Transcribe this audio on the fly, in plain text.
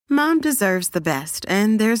Mom deserves the best,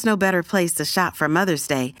 and there's no better place to shop for Mother's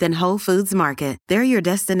Day than Whole Foods Market. They're your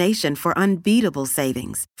destination for unbeatable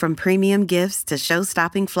savings, from premium gifts to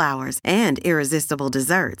show-stopping flowers and irresistible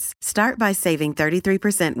desserts. Start by saving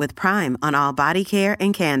 33% with Prime on all body care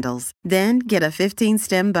and candles. Then get a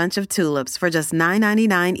 15-stem bunch of tulips for just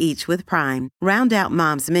 $9.99 each with Prime. Round out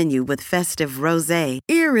Mom's menu with festive rosé,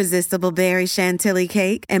 irresistible berry chantilly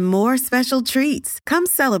cake, and more special treats. Come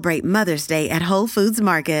celebrate Mother's Day at Whole Foods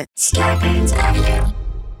Market. Scarpins Avenue.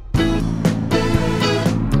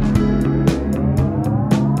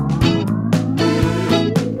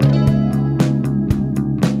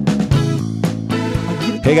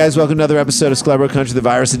 Hey guys, welcome to another episode of Scarborough Country, the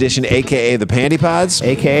Virus Edition, a.k.a. the Pandy Pods.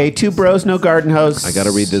 A.k.a. Two Bros, No Garden Hose. I got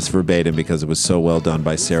to read this verbatim because it was so well done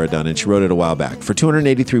by Sarah Dunn, and she wrote it a while back. For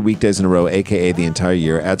 283 weekdays in a row, a.k.a. the entire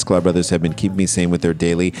year, at Sklar Brothers have been keeping me sane with their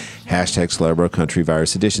daily hashtag Scarborough Country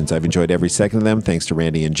Virus Editions. I've enjoyed every second of them, thanks to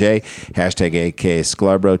Randy and Jay. Hashtag a.k.a.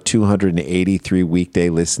 Scarborough, 283 weekday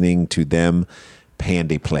listening to them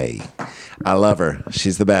Pandy play. I love her.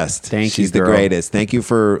 She's the best. Thank you, She's the girl. greatest. Thank you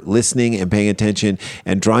for listening and paying attention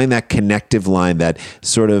and drawing that connective line that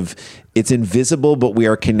sort of, it's invisible, but we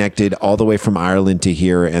are connected all the way from Ireland to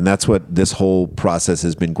here. And that's what this whole process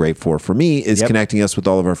has been great for me, is connecting us with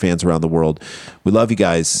all of our fans around the world. We love you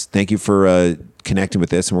guys. Thank you for connecting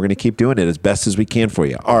with this, and we're going to keep doing it as best as we can for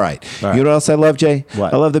you. All right. You know what else I love, Jay?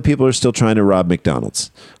 What? I love that people are still trying to rob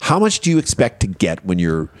McDonald's. How much do you expect to get when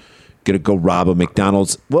you're going to go rob a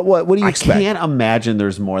McDonald's? What do you expect? I can't imagine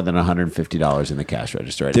there's more than $150 in the cash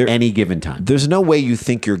register at any given time. There's no way you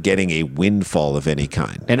think you're getting a windfall of any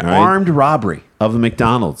kind. An all right? armed robbery of a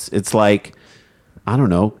McDonald's. It's like, I don't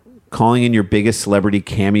know, calling in your biggest celebrity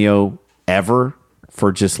cameo ever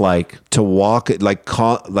for just like to walk,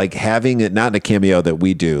 like having it, not a cameo that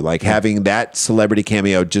we do, like having that celebrity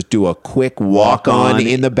cameo just do a quick walk on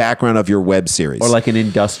in the background of your web series. Or like an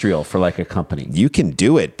industrial for like a company. You can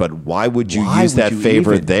do it, but why would you use that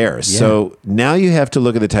favor there? Yeah. So now you have to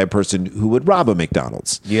look at the type of person who would rob a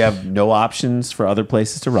McDonald's. You have no options for other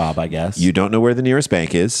places to rob, I guess. You don't know where the nearest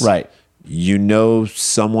bank is. Right. You know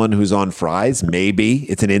someone who's on Fry's, maybe.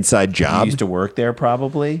 It's an inside job. You used to work there,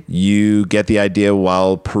 probably. You get the idea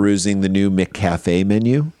while perusing the new McCafe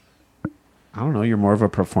menu. I don't know. You're more of a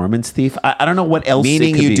performance thief. I don't know what else.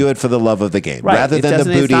 Meaning you do it for the love of the game, rather than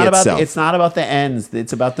the booty itself. It's not about the ends.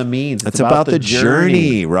 It's about the means. It's about the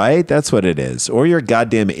journey, right? That's what it is. Or you're a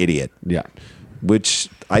goddamn idiot. Yeah. Which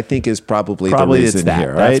I think is probably the reason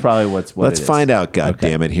here, right? That's probably what Let's it is. find out,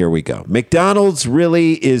 goddammit. Here we go. McDonald's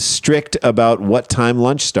really is strict about what time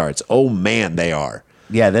lunch starts. Oh, man, they are.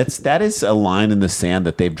 Yeah, that is a line in the sand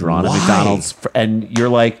that they've drawn Why? at McDonald's. And you're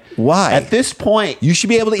like, why? At this point, you should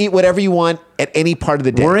be able to eat whatever you want at any part of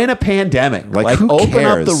the day. We're in a pandemic. Like who open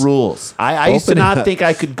cares? up the rules. I used to not think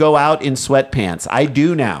I could go out in sweatpants. I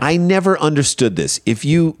do now. I never understood this. If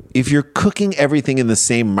you're cooking everything in the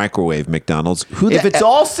same microwave, McDonald's, if it's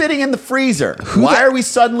all sitting in the freezer, why are we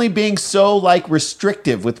suddenly being so like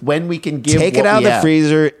restrictive with when we can give? Take it out of the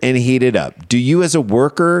freezer and heat it up. Do you, as a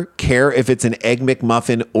worker, care if it's an Egg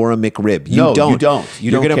McMuffin or a McRib? No, you don't.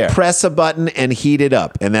 You're going to press a button and heat it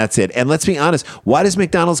up, and that's it. And let's be honest, why does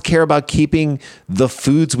McDonald's care about keeping the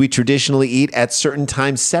foods we traditionally eat at certain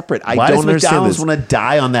times separate? Why does McDonald's want to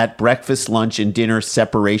die on that breakfast, lunch, and dinner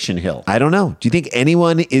separation hill? I don't know. Do you think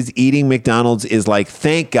anyone is eating McDonald's is like,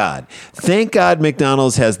 thank God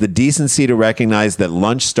McDonald's has the decency to recognize that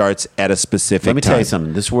lunch starts at a specific time? Let me tell you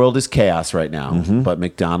something. This world is chaos right now, but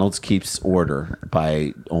McDonald's keeps order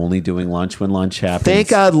by only doing lunch when lunch happens. Thank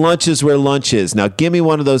God lunch is where lunch is. Now, give me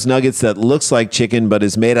one of those nuggets that looks like chicken but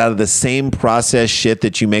is made out of the same processed shit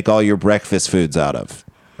that you make all your breakfast foods out of.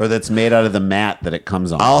 Or that's made out of the mat that it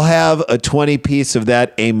comes on. I'll have a 20-piece of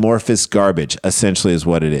that amorphous garbage, essentially is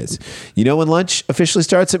what it is. You know when lunch officially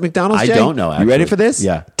starts at McDonald's, Jay? I don't know, actually. You ready for this?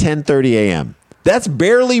 Yeah. 10:30 a.m. That's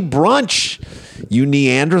barely brunch, you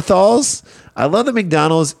Neanderthals. I love that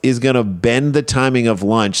McDonald's is going to bend the timing of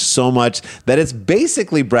lunch so much that it's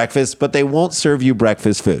basically breakfast, but they won't serve you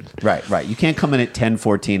breakfast food. Right. You can't come in at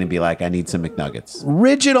 10:14 and be like, I need some McNuggets.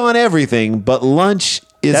 Rigid on everything, but lunch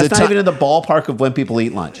is That's not even in the ballpark of when people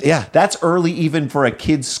eat lunch. Yeah. That's early even for a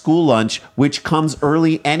kid's school lunch, which comes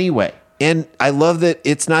early anyway. And I love that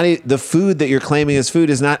it's not the food that you're claiming as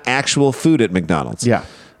food is not actual food at McDonald's. Yeah.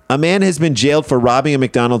 A man has been jailed for robbing a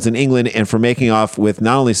McDonald's in England and for making off with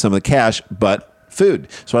not only some of the cash, but food.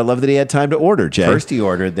 So I love that he had time to order, Jay. First he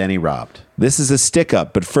ordered, then he robbed. This is a stick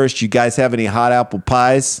up. But first, you guys have any hot apple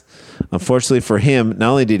pies? Unfortunately for him, not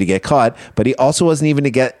only did he get caught, but he also wasn't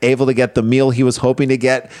even able to get the meal he was hoping to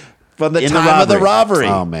get from the time of the robbery.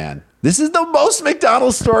 Oh, man. This is the most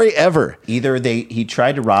McDonald's story ever. Either he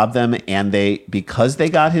tried to rob them and because they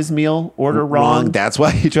got his meal order wrong. That's why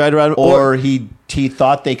he tried to rob them. Or he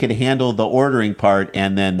thought they could handle the ordering part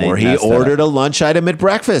and then they he ordered a lunch item at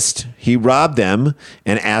breakfast. He robbed them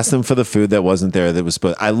and asked them for the food that wasn't there that was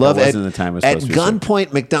supposed. I love it. The time it was at supposed to be served.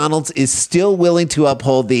 gunpoint, McDonald's is still willing to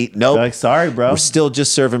uphold the nope. Like, sorry, bro. We're still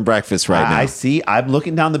just serving breakfast right now. I see. I'm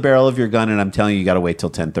looking down the barrel of your gun and I'm telling you, you got to wait till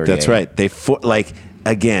 10:30. That's right.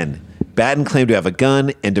 Again, Batten claimed to have a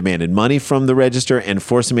gun and demanded money from the register and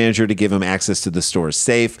forced the manager to give him access to the store's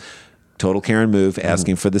safe. Total Karen move,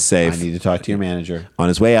 asking for the safe. I need to talk to your manager. On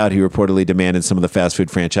his way out, he reportedly demanded some of the fast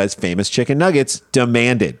food franchise famous chicken nuggets.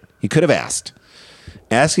 Demanded. He could have asked.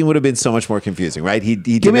 Asking would have been so much more confusing, right?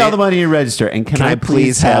 Give me all the money in your register, and can I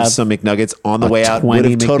please have some McNuggets on the way out? Would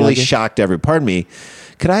have totally shocked Pardon me.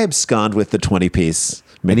 Could I abscond with the 20-piece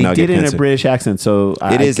McNugget? And he did it in a British accent, so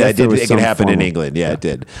it could happen in England. Yeah, it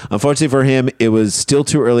did. Unfortunately for him, it was still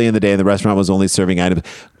too early in the day, and the restaurant was only serving items.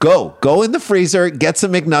 Go in the freezer, get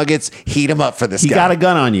some McNuggets, heat them up for this guy. He got a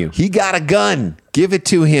gun on you. He got a gun. Give it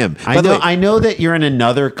to him. I know that you're in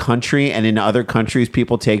another country, and in other countries,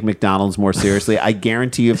 people take McDonald's more seriously. I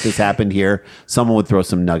guarantee you, if this happened here, someone would throw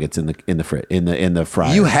some nuggets in the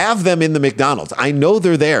fryer. You have them in the McDonald's. I know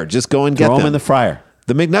they're there. Just go and get them. Throw them in the fryer.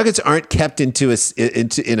 The McNuggets aren't kept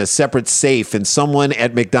in a separate safe, and someone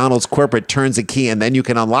at McDonald's corporate turns a key, and then you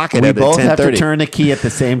can unlock it at 10:30. We both have to turn a key at the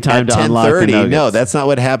same time to unlock the nuggets. No, that's not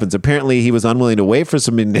what happens. Apparently, he was unwilling to wait for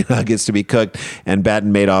some McNuggets to be cooked, and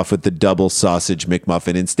Batten made off with the double sausage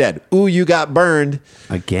McMuffin instead. Ooh, you got burned.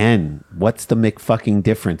 Again, what's the McFucking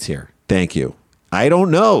difference here? Thank you. I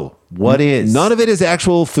don't know. What is? None of it is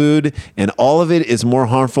actual food, and all of it is more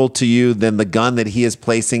harmful to you than the gun that he is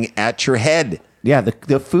placing at your head. Yeah,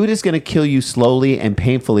 the food is going to kill you slowly and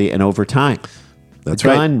painfully and over time. That's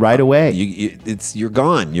right. Right away. You're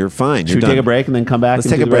gone. You're fine. Should we take a break and then come back? Let's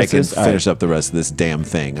take a break and finish up the rest of this damn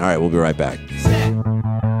thing. All right, we'll be right back.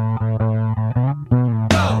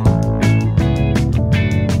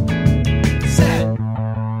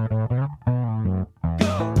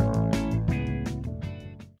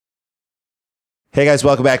 Hey guys,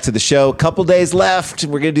 welcome back to the show. Couple days left.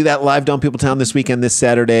 We're going to do that live Dumb People Town this weekend, this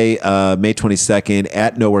Saturday, May 22nd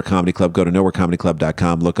at Nowhere Comedy Club. Go to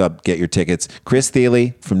nowherecomedyclub.com. Look up, get your tickets. Chris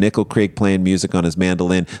Thiele from Nickel Creek playing music on his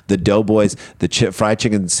mandolin. The Doughboys, the fried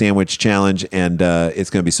chicken sandwich challenge, and it's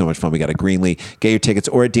going to be so much fun. We got a Greenlee. Get your tickets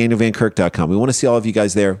or at danielvankirk.com. We want to see all of you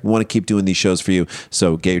guys there. We want to keep doing these shows for you,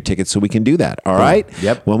 so get your tickets so we can do that. All right?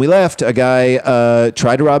 Yep. When we left, a guy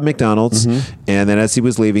tried to rob McDonald's, and then as he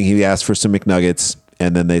was leaving, he asked for some McNuggets.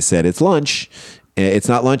 And then they said, it's lunch. It's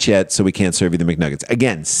not lunch yet, so we can't serve you the McNuggets.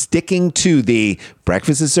 Again, sticking to the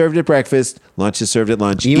breakfast is served at breakfast, lunch is served at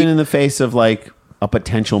lunch. Even in the face of like a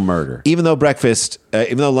potential murder. Even though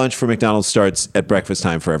lunch for McDonald's starts at breakfast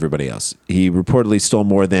time for everybody else. He reportedly stole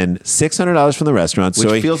more than $600 from the restaurant.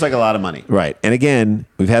 Which feels like a lot of money. Right. And again,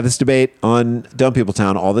 we've had this debate on Dumb People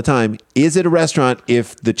Town all the time. Is it a restaurant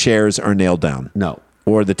if the chairs are nailed down? No.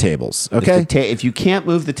 Or the tables. Okay. If you can't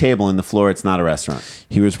move the table and the floor, it's not a restaurant.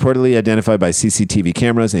 He was reportedly identified by CCTV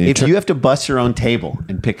cameras. And you have to bust your own table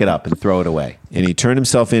and pick it up and throw it away. And he turned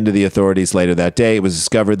himself into the authorities later that day. It was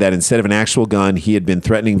discovered that instead of an actual gun, he had been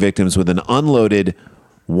threatening victims with an unloaded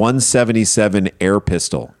 .177 air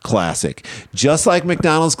pistol. Classic. Just like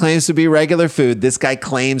McDonald's claims to be regular food, this guy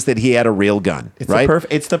claims that he had a real gun. It's right?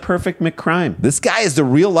 It's the perfect McCrime. This guy is the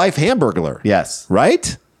real life Hamburglar. Yes.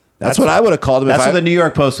 Right? That's what I would have called him. That's what the New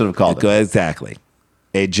York Post would have called him. Exactly.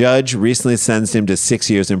 A judge recently sentenced him to 6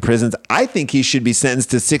 years in prison. I think he should be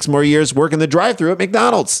sentenced to 6 more years working the drive-thru at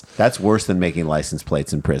McDonald's. That's worse than making license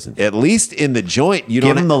plates in prison. At least in the joint,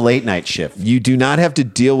 give him the late night shift. You do not have to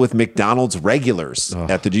deal with McDonald's regulars.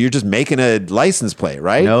 You're just making a license plate,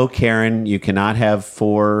 right? No, Karen, you cannot have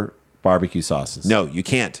 4 barbecue sauces. No, you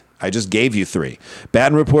can't. I just gave you 3.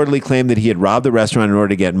 Batten reportedly claimed that he had robbed the restaurant in order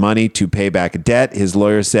to get money to pay back a debt. His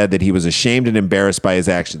lawyer said that he was ashamed and embarrassed by his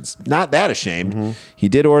actions. Not that ashamed. He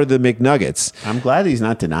did order the McNuggets. I'm glad he's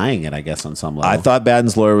not denying it, I guess, on some level. I thought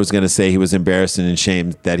Batten's lawyer was going to say he was embarrassed and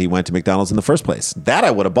ashamed that he went to McDonald's in the first place. That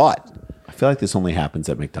I would have bought. I feel like this only happens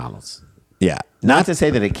at McDonald's. Yeah. Not to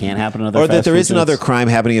say that it can't happen at other fast food joints. Or that there is joints. another crime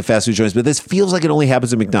happening at fast food joints, but this feels like it only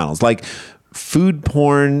happens at McDonald's. Like, food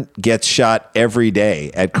porn gets shot every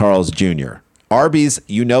day at Carl's Jr. Arby's,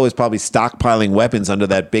 is probably stockpiling weapons under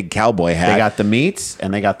that big cowboy hat. They got the meats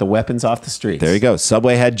and they got the weapons off the streets. There you go.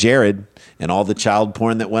 Subway had Jared and all the child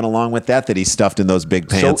porn that went along with that he stuffed in those big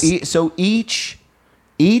pants. So each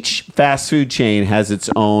each fast food chain has its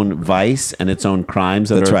own vice and its own crimes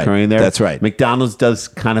that are occurring there. That's right. McDonald's does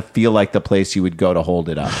kind of feel like the place you would go to hold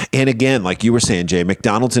it up. And again, like you were saying, Jay,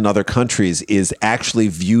 McDonald's in other countries is actually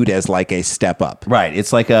viewed as like a step up. Right.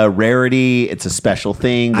 It's like a rarity. It's a special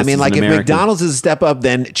thing. I mean, like if McDonald's is a step up,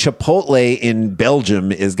 then Chipotle in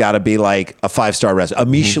Belgium is got to be like a 5-star restaurant,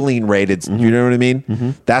 a Michelin rated. You know what I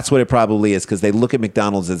mean? That's what it probably is, because they look at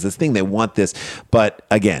McDonald's as this thing. They want this. But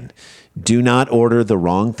again, do not order the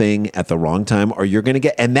wrong thing at the wrong time, or you're going to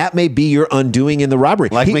get, and that may be your undoing in the robbery.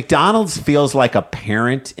 Like McDonald's feels like a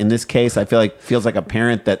parent in this case. I feel like feels like a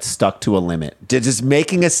parent that's stuck to a limit. Just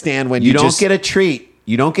making a stand when you don't get a treat.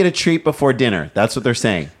 You don't get a treat before dinner. That's what they're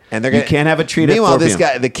saying. And you can't have a treat. Meanwhile, at 4 this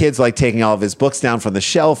guy, the kid's like taking all of his books down from the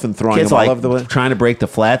shelf and throwing them all over the way. Trying to break the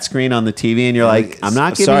flat screen on the TV, and you're like, I'm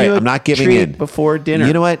not giving you a treat before dinner.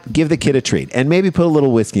 You know what? Give the kid a treat, and maybe put a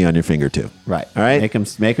little whiskey on your finger too. Right. All right.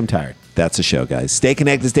 Make him tired. That's the show, guys. Stay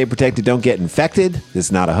connected, stay protected, don't get infected. This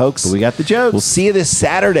is not a hoax. But we got the jokes. We'll see you this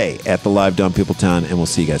Saturday at the live Dumb People Town, and we'll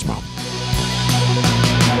see you guys tomorrow.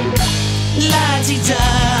 La-ti-da,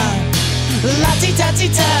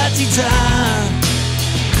 la-ti-da-ti-da-ti-da,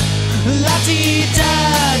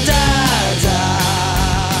 la-ti-da-da-da.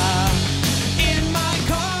 In my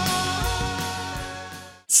car.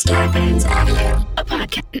 Starburns Audio,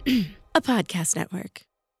 a podcast network.